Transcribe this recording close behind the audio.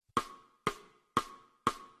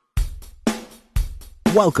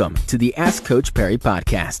Welcome to the Ask Coach Perry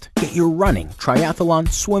podcast. Get your running, triathlon,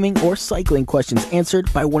 swimming, or cycling questions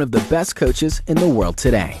answered by one of the best coaches in the world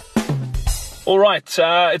today. All right,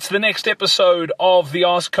 it's the next episode of the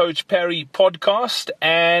Ask Coach Perry podcast,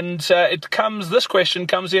 and this question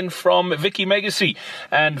comes in from Vicky Megacy,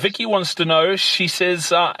 and Vicky wants to know, she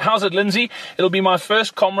says, how's it, Lindsay? It'll be my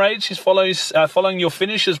first comrade. She's following your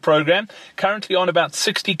finishers program, currently on about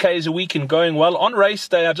 60 Ks a week and going well. On race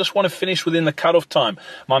day, I just want to finish within the cutoff time.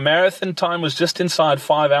 My marathon time was just inside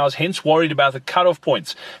 5 hours, hence worried about the cutoff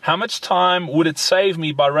points. How much time would it save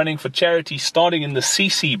me by running for charity starting in the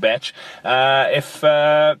CC batch? If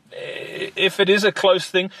it is a close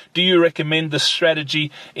thing, do you recommend this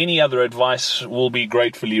strategy? Any other advice will be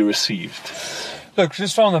gratefully received. Look,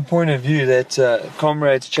 just from the point of view that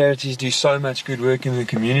comrades, charities do so much good work in the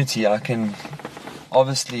community, I can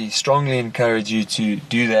obviously strongly encourage you to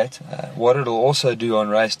do that. What it'll also do on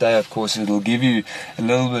race day, of course, it'll give you a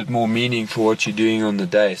little bit more meaning for what you're doing on the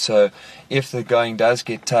day. So if the going does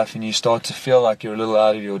get tough and you start to feel like you're a little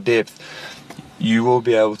out of your depth, you will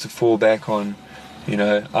be able to fall back on,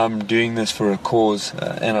 I'm doing this for a cause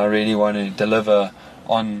and I really want to deliver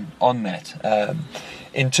on that.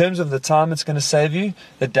 In terms of the time it's going to save you,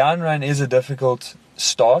 the down run is a difficult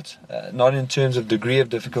start, not in terms of degree of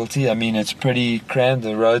difficulty. I mean, it's pretty crammed,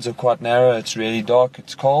 the roads are quite narrow, it's really dark,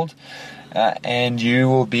 it's cold, and you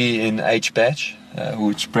will be in H batch,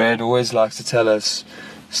 which Brad always likes to tell us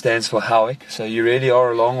stands for Howick. So you really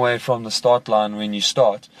are a long way from the start line when you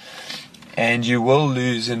start. And you will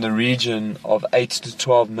lose in the region of 8 to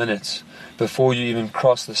 12 minutes before you even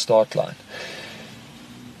cross the start line.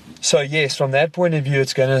 So yes, from that point of view,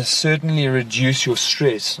 it's going to certainly reduce your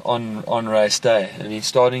stress on race day. I mean,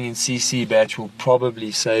 starting in CC batch will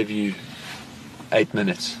probably save you 8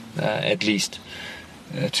 minutes at least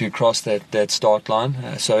to cross that start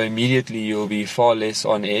line. So immediately you'll be far less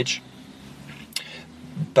on edge.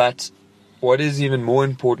 But what is even more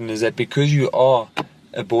important is that because you are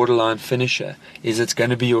a borderline finisher, is it's going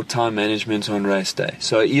to be your time management on race day.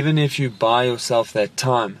 So even if you buy yourself that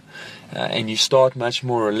time and you start much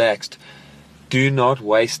more relaxed, do not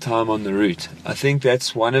waste time on the route. I think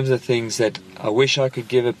that's one of the things that I wish I could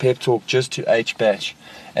give a pep talk just to H batch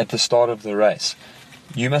at the start of the race.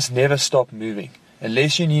 You must never stop moving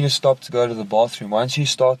unless you need to stop to go to the bathroom. Once you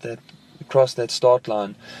cross that start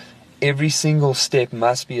line, every single step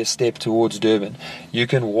must be a step towards Durban. You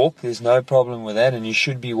can walk, there's no problem with that, and you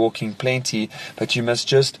should be walking plenty, but you must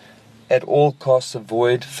just at all costs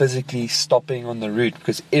avoid physically stopping on the route,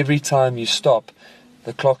 because every time you stop,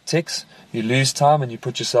 the clock ticks, you lose time and you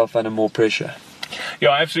put yourself under more pressure.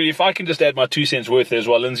 Yeah, absolutely. If I can just add my 2 cents worth there as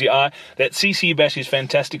well, Lindsay, that CC bash is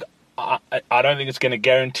fantastic. I don't think it's going to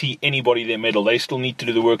guarantee anybody their medal. They still need to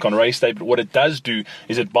do the work on race day, but what it does do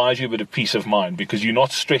is it buys you a bit of peace of mind, because you're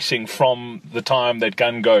not stressing from the time that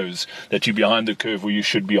gun goes that you're behind the curve where you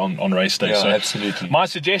should be on race day. Yeah, so absolutely. My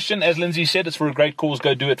suggestion, as Lindsay said, it's for a great cause.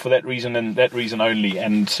 Go do it for that reason and that reason only.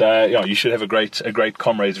 And you should have a great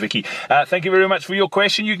comrades, Vicky. Thank you very much for your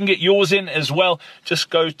question. You can get yours in as well. Just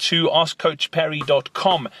go to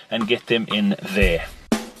askcoachperry.com and get them in there.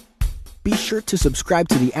 Be sure to subscribe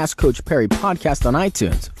to the Ask Coach Perry podcast on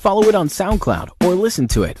iTunes, follow it on SoundCloud, or listen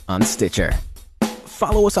to it on Stitcher.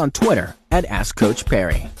 Follow us on Twitter at Ask Coach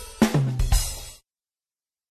Perry.